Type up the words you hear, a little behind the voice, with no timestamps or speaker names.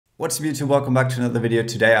What's up YouTube, welcome back to another video.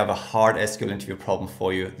 Today I have a hard SQL interview problem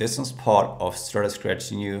for you. This one's part of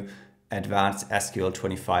StrataScratch new Advanced SQL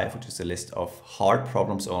 25, which is a list of hard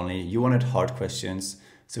problems only. You wanted hard questions,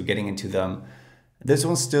 so getting into them. This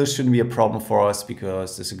one still shouldn't be a problem for us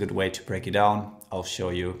because there's a good way to break it down. I'll show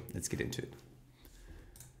you. Let's get into it.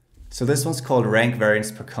 So this one's called Rank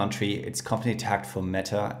Variance Per Country. It's company tagged for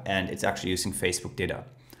Meta and it's actually using Facebook data.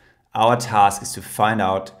 Our task is to find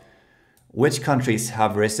out which countries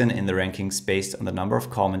have risen in the rankings based on the number of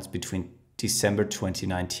comments between December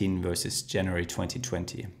 2019 versus January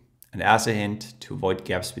 2020. And as a hint, to avoid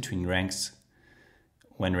gaps between ranks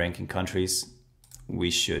when ranking countries, we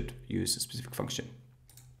should use a specific function.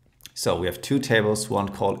 So we have two tables, one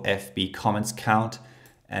called FB comments count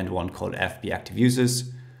and one called FB active users.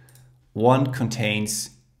 One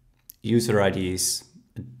contains user IDs,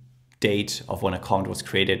 date of when a comment was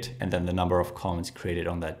created, and then the number of comments created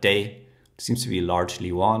on that day. Seems to be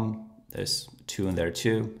largely one. There's two in there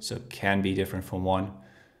too, so it can be different from one,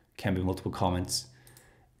 can be multiple comments.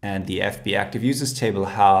 And the FB active users table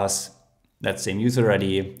has that same user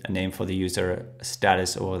ID, a name for the user, a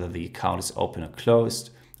status or whether the account is open or closed,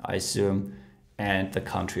 I assume, and the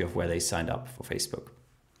country of where they signed up for Facebook.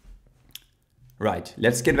 Right,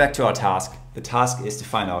 let's get back to our task. The task is to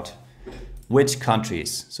find out which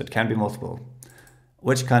countries, so it can be multiple,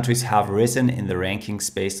 which countries have risen in the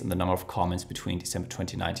rankings based on the number of comments between December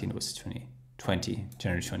 2019 versus January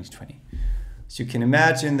 2020. So you can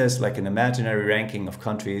imagine there's like an imaginary ranking of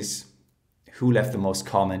countries who left the most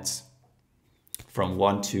comments from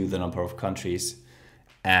 1 to the number of countries.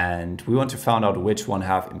 And we want to find out which one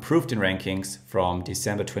have improved in rankings from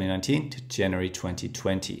December 2019 to January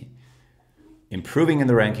 2020. Improving in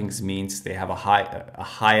the rankings means they have a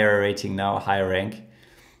higher rating now, a higher rank,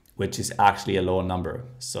 which is actually a lower number.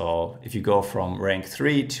 So if you go from rank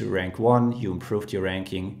 3 to rank 1, you improved your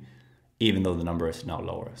ranking, even though the number is now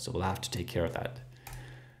lower. So we'll have to take care of that.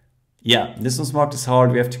 Yeah, this one's marked as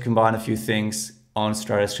hard. We have to combine a few things. On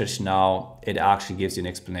StrataScratch now, it actually gives you an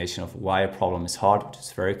explanation of why a problem is hard, which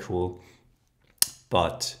is very cool.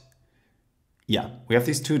 But yeah, we have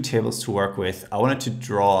these two tables to work with. I wanted to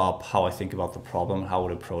draw up how I think about the problem, how I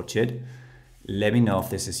would approach it. Let me know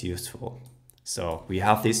if this is useful. So we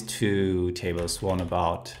have these two tables, one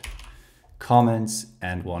about comments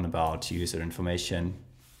and one about user information.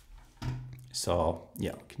 So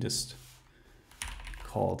yeah, we can just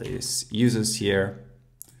call these users here.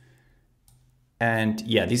 And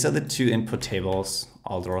yeah, these are the two input tables.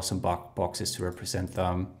 I'll draw some boxes to represent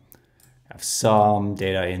them. Have some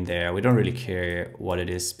data in there. We don't really care what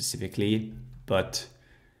it is specifically, but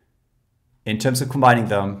in terms of combining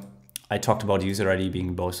them, I talked about user ID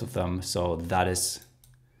being both of them. So that is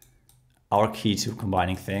our key to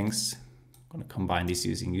combining things. I'm going to combine these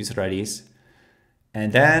using user IDs.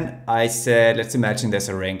 And then I said, let's imagine there's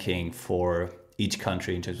a ranking for each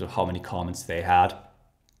country in terms of how many comments they had.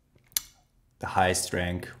 The highest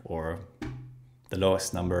rank or the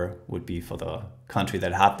lowest number would be for the country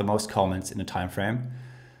that had the most comments in a time frame.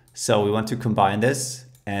 So we want to combine this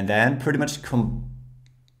and then pretty much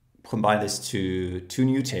combine this to two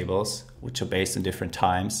new tables, which are based on different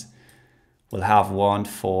times. We'll have one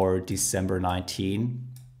for December 19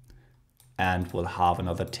 and we'll have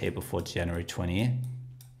another table for January 20.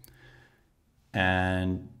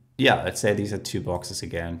 And yeah, let's say these are two boxes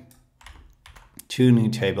again, two new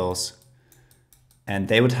tables, and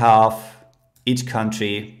they would have each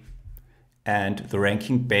country and the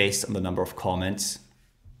ranking based on the number of comments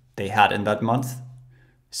they had in that month.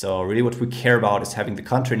 So really what we care about is having the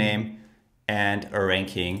country name and a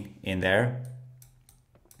ranking in there.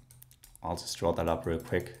 I'll just draw that up real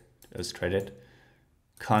quick to illustrate it.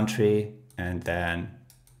 Country and then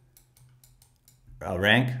a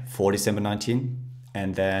rank for December 19.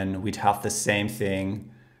 And then we'd have the same thing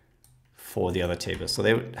for the other tables. So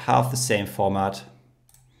they would have the same format.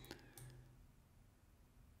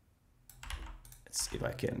 Let's see if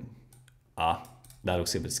I can, that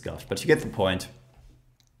looks a bit scuffed, but you get the point.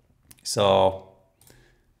 So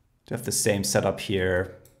to have the same setup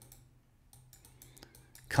here,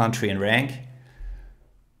 country and rank.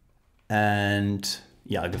 And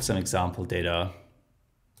yeah, I'll give some example data.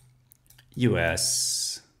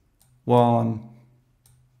 US 1,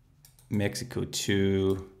 Mexico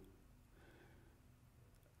 2,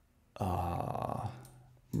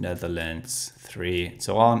 Netherlands 3, and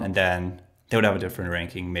so on. And then they would have a different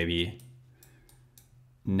ranking, maybe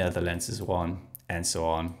Netherlands is 1, and so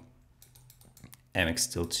on. MX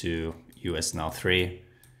still 2, US now 3.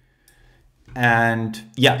 And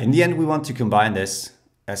yeah, in the end, we want to combine this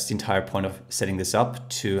as the entire point of setting this up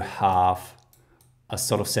to have a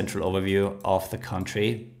sort of central overview of the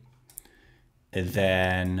country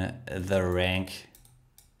then the rank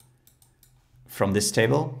from this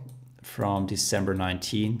table from December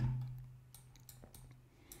 19,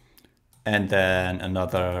 and then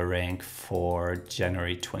another rank for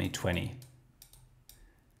January 2020.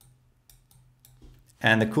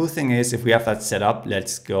 And the cool thing is, if we have that set up,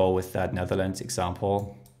 let's go with that Netherlands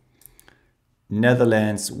example.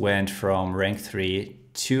 Netherlands went from rank 3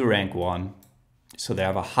 to rank 1. So they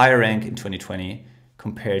have a higher rank in 2020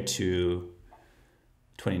 compared to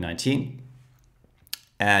 2019.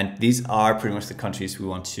 And these are pretty much the countries we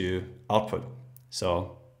want to output.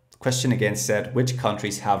 So the question again said, which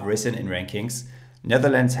countries have risen in rankings?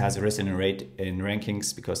 Netherlands has risen in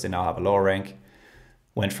rankings because they now have a lower rank.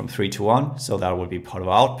 Went from 3 to 1, so that will be part of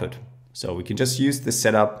our output. So we can just use this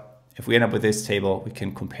setup. If we end up with this table, we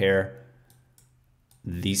can compare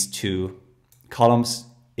these two columns.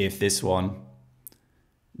 If this one,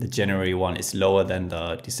 the January one, is lower than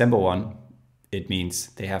the December one, it means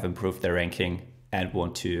they have improved their ranking and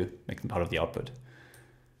want to make them part of the output.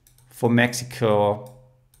 For Mexico,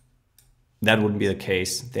 that wouldn't be the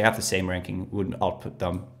case. They have the same ranking, wouldn't output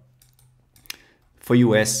them. For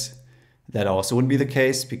US, that also wouldn't be the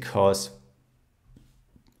case because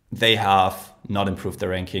they have not improved their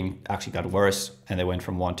ranking, actually got worse, and they went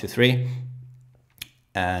from 1 to 3.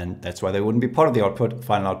 And that's why they wouldn't be part of the output.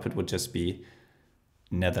 Final output would just be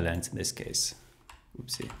Netherlands in this case.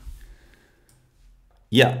 Oopsie.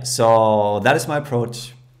 Yeah, so that is my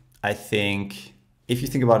approach. I think if you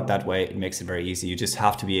think about it that way, it makes it very easy. You just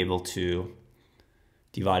have to be able to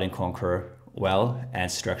divide and conquer well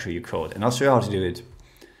and structure your code. And I'll show you how to do it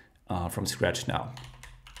from scratch now.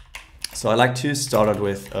 So I like to start out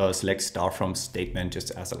with a select star from statement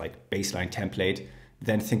just as a baseline template,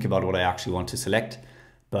 then think about what I actually want to select.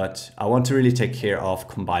 But I want to really take care of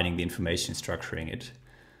combining the information, structuring it.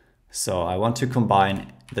 So I want to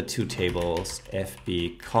combine the two tables,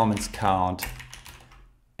 FB comments count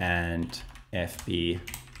and FB, I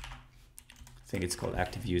think it's called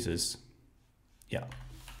active users. Yeah.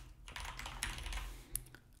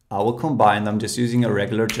 I will combine them just using a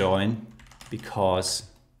regular join because,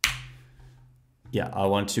 yeah, I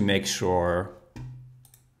want to make sure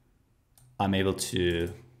I'm able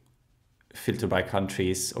to filter by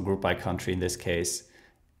countries or group by country in this case,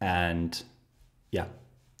 and yeah,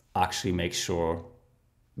 actually make sure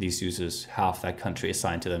these users have that country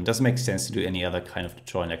assigned to them. Doesn't make sense to do any other kind of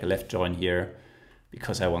join, like a left join here,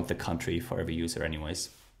 because I want the country for every user anyways.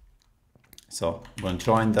 So I'm going to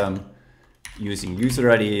join them using user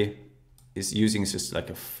ID. Is using just like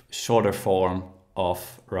a shorter form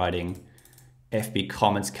of writing FB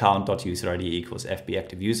comments count dot user ID equals FB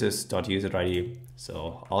active users dot user ID.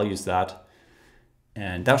 So I'll use that.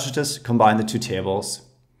 And that should just combine the two tables.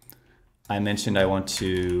 I mentioned I want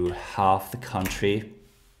to have the country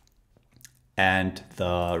and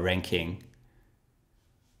the ranking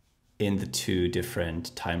in the two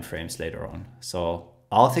different time frames later on. So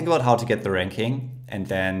I'll think about how to get the ranking and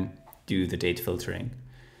then do the date filtering.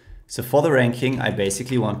 So for the ranking, I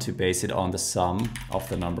basically want to base it on the sum of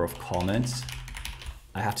the number of comments.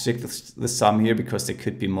 I have to take the sum here because there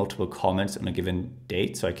could be multiple comments on a given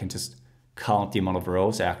date. So I can just count the amount of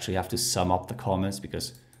rows. I actually have to sum up the comments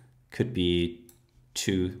because it could be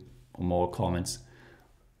 2 or more comments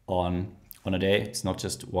on a day. It's not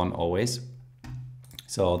just one always.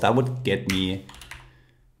 So that would get me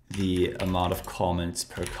the amount of comments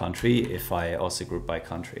per country if I also group by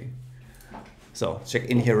country. So check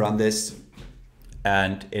in here, run this,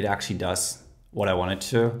 and it actually does what I want it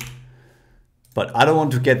to. But I don't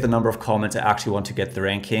want to get the number of comments, I actually want to get the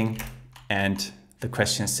ranking. And the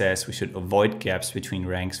question says we should avoid gaps between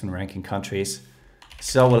ranks when ranking countries.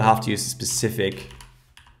 So we'll have to use a specific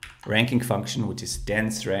ranking function, which is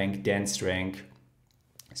dense rank, dense rank.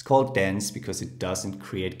 It's called dense because it doesn't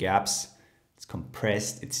create gaps. It's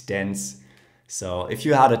compressed, it's dense. So if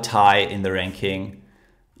you had a tie in the ranking,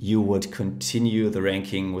 you would continue the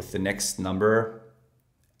ranking with the next number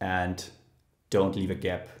and don't leave a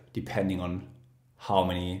gap depending on how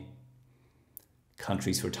many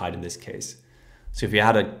countries were tied in this case. So if you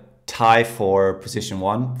had a tie for position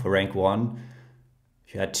 1, for rank 1,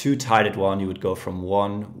 if you had 2 tied at 1, you would go from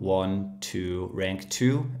 1, 1 to rank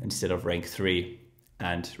 2 instead of rank 3.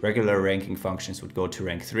 And regular ranking functions would go to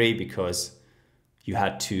rank 3 because you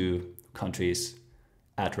had 2 countries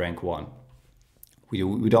at rank 1.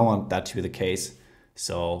 We don't want that to be the case,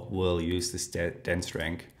 so we'll use this dense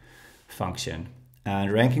rank function.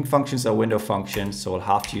 And ranking functions are window functions, so we'll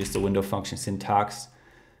have to use the window function syntax,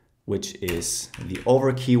 which is the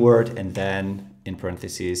over keyword and then in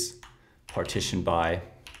parentheses partition by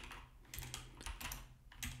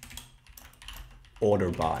order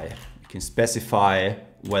by. You can specify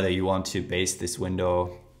whether you want to base this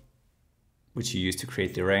window, which you use to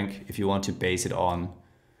create the rank, if you want to base it on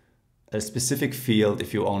a specific field,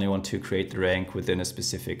 if you only want to create the rank within a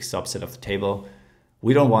specific subset of the table.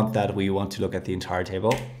 We don't want that. We want to look at the entire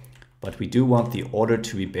table, but we do want the order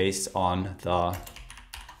to be based on the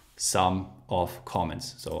sum of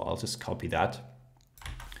comments. So I'll just copy that.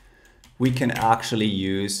 We can actually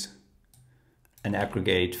use an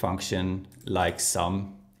aggregate function like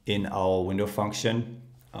sum in our window function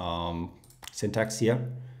syntax here,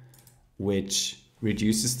 which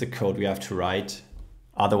reduces the code we have to write.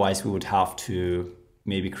 Otherwise, we would have to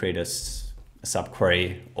maybe create a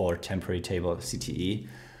subquery or temporary table CTE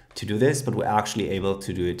to do this, but we're actually able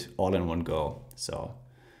to do it all in one go. So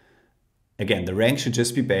again, the rank should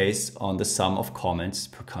just be based on the sum of comments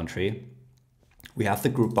per country. We have the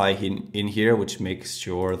group by in here, which makes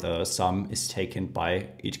sure the sum is taken by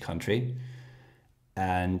each country.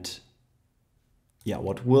 And yeah,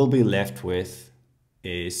 what we'll be left with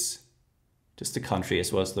is just the country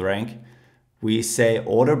as well as the rank. We say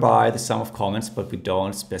order by the sum of comments, but we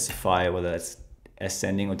don't specify whether it's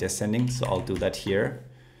ascending or descending. So I'll do that here.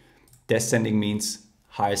 Descending means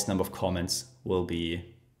highest number of comments will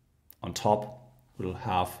be on top. We'll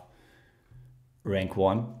have rank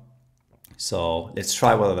 1. So let's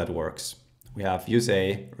try whether that works. We have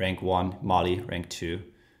USA, rank 1, Mali, rank 2,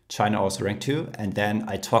 China also rank 2. And then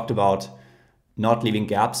I talked about not leaving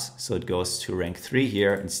gaps. So it goes to rank 3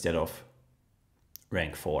 here instead of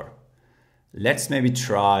rank 4. Let's maybe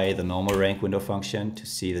try the normal rank window function to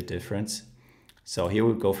see the difference. So here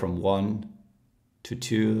we go from 1 to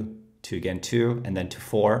 2 to again 2 and then to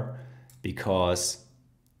 4, because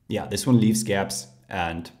yeah, this one leaves gaps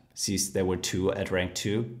and sees there were 2 at rank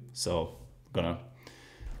 2. So I'm gonna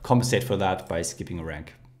compensate for that by skipping a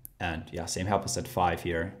rank. And yeah, same happens at 5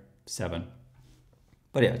 here, 7.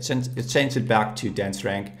 But yeah, it changed it back to dense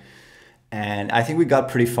rank. And I think we got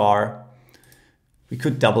pretty far. We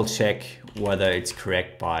could double check whether it's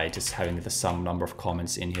correct by just having the sum number of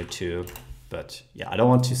comments in here too. But yeah, I don't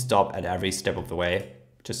want to stop at every step of the way.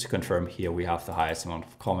 Just to confirm, here we have the highest amount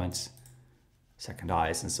of comments, second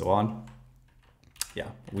highest, and so on.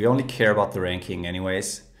 Yeah, we only care about the ranking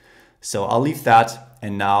anyways. So I'll leave that.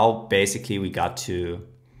 And now basically we got to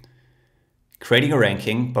creating a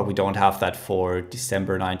ranking, but we don't have that for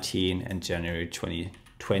December 19 and January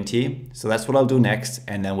 2020. So that's what I'll do next.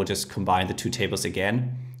 And then we'll just combine the 2 tables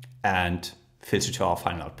again and filter to our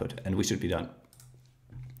final output, and we should be done.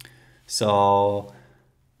 So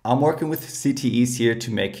I'm working with CTEs here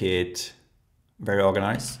to make it very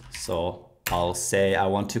organized. So I'll say I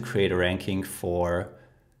want to create a ranking for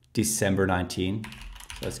December 19.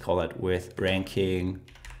 So let's call it with ranking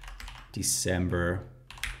December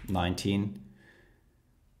 19.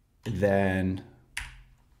 Then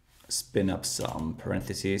spin up some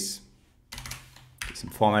parentheses, do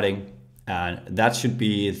some formatting, and that should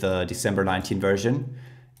be the December 19 version.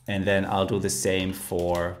 And then I'll do the same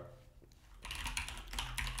for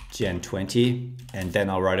Jan 20, and then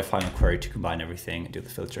I'll write a final query to combine everything and do the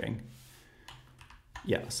filtering.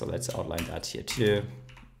 Yeah, so let's outline that here too.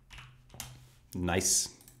 Nice.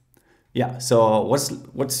 Yeah, so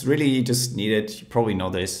what's really just needed, you probably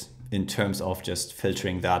know this, in terms of just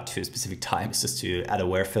filtering that to a specific time, is just to add a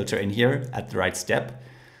where filter in here at the right step.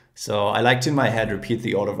 So I like to, in my head, repeat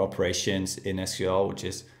the order of operations in SQL, which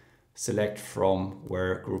is select from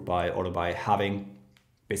where, group by, order by, having.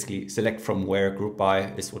 Basically, select from where, group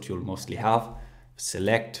by is what you'll mostly have.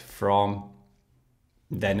 Select from,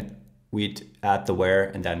 then we'd add the where,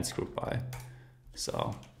 and then it's group by.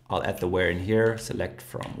 So I'll add the where in here, select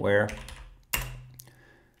from where.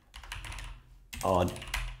 Our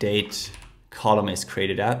date column is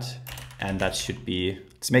created at, and that should be,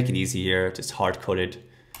 to make it easy here, just hard-coded,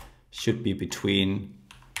 should be between,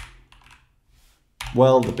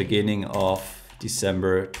 well, the beginning of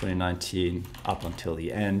December 2019 up until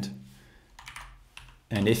the end.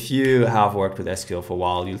 And if you have worked with SQL for a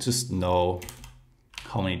while, you'll just know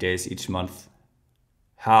how many days each month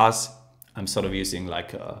has. I'm sort of using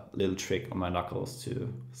like a little trick on my knuckles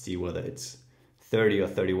to see whether it's 30 or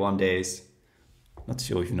 31 days. Not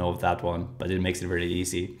sure if you know of that one, but it makes it really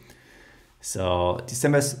easy. So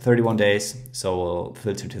December's 31 days, so we'll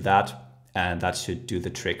filter to that, and that should do the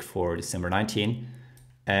trick for December 19.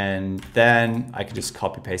 And then I can just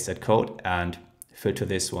copy paste that code and filter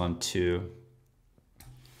this one to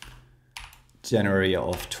January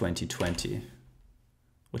of 2020,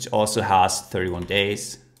 which also has 31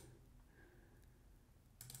 days.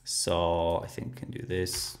 So I think I can do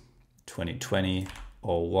this 2020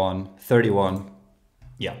 01 31.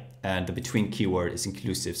 Yeah, and the between keyword is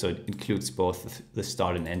inclusive, so it includes both the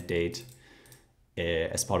start and end date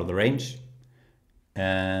as part of the range.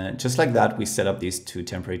 And just like that, we set up these two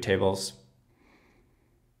temporary tables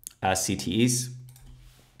as CTEs.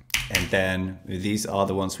 And then these are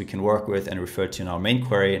the ones we can work with and refer to in our main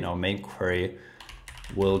query. And our main query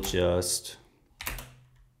will just,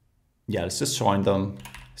 let's just join them.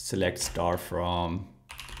 Select star from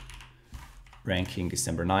ranking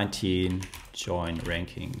December 19, join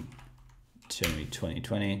ranking January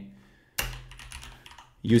 2020.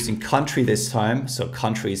 Using country this time. So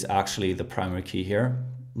country is actually the primary key here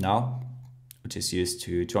now, which is used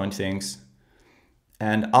to join things.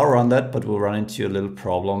 And I'll run that, but we'll run into a little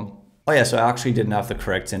problem. Oh yeah, so I actually didn't have the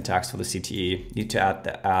correct syntax for the CTE. Need to add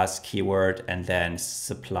the as keyword and then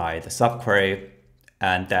supply the subquery.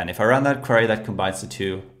 And then if I run that query that combines the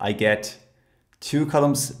two, I get two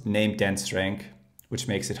columns named dense rank, which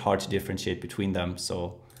makes it hard to differentiate between them.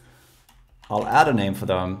 So I'll add a name for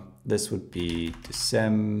them. This would be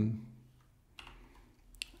December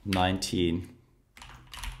 19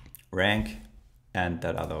 rank, and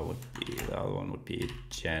that other one would be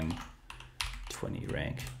Jan 20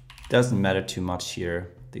 rank. Doesn't matter too much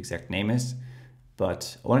here, the exact name is,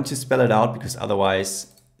 but I wanted to spell it out because otherwise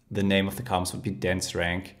the name of the columns would be dense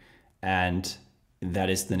rank, and that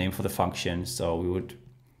is the name for the function. So we would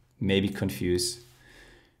maybe confuse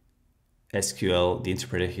SQL, the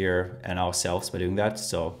interpreter here, and ourselves by doing that.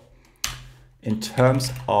 So in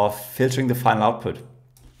terms of filtering the final output,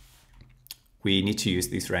 we need to use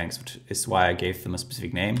these ranks, which is why I gave them a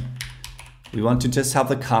specific name. We want to just have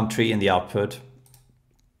the country in the output.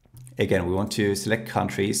 Again, we want to select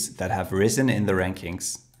countries that have risen in the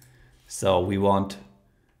rankings. So we want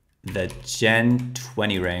the Jan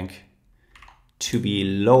 20 rank to be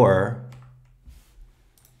lower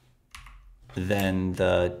than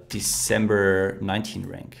the December 19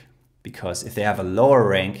 rank. Because if they have a lower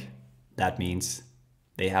rank, that means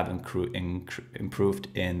they have improved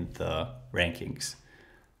in the rankings.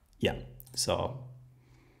 Yeah, so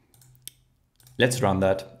let's run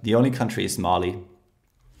that. The only country is Mali.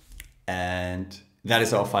 And that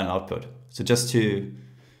is our final output. So just to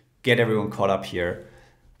get everyone caught up here,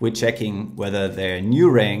 we're checking whether their new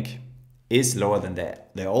rank is lower than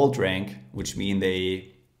their old rank, which means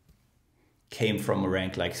they came from a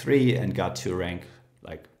rank like 3 and got to a rank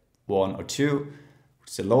like 1 or 2, which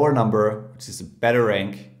is a lower number, which is a better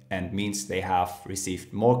rank, and means they have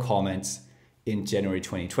received more comments in January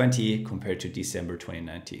 2020 compared to December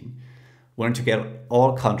 2019. We wanted to get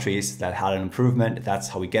all countries that had an improvement. That's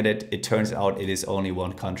how we get it. It turns out it is only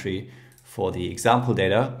one country for the example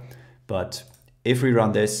data. But if we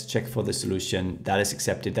run this, check for the solution, that is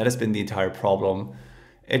accepted. That has been the entire problem.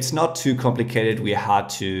 It's not too complicated. We had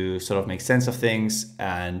to sort of make sense of things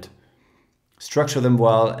and structure them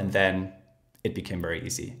well, and then it became very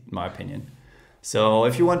easy, in my opinion. So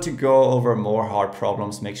if you want to go over more hard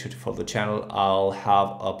problems, make sure to follow the channel. I'll have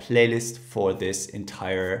a playlist for this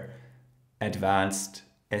entire advanced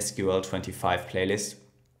SQL 25 playlist,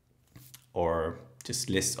 or just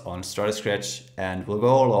list on StrataScratch, and we'll go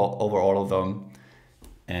over all of them.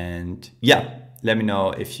 And yeah, let me know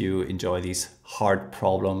if you enjoy these hard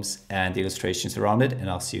problems and the illustrations around it, and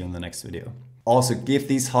I'll see you in the next video. Also, give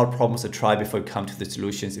these hard problems a try before you come to the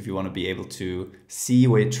solutions if you want to be able to see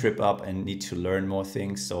where you trip up and need to learn more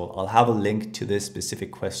things. So I'll have a link to this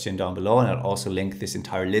specific question down below, and I'll also link this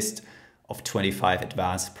entire list of 25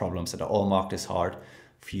 advanced problems that are all marked as hard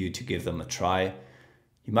for you to give them a try.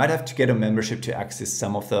 You might have to get a membership to access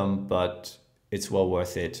some of them, but it's well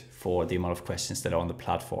worth it for the amount of questions that are on the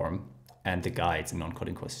platform and the guides and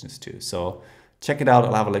non-coding questions too. So check it out.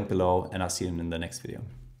 I'll have a link below, and I'll see you in the next video.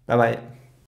 Bye-bye.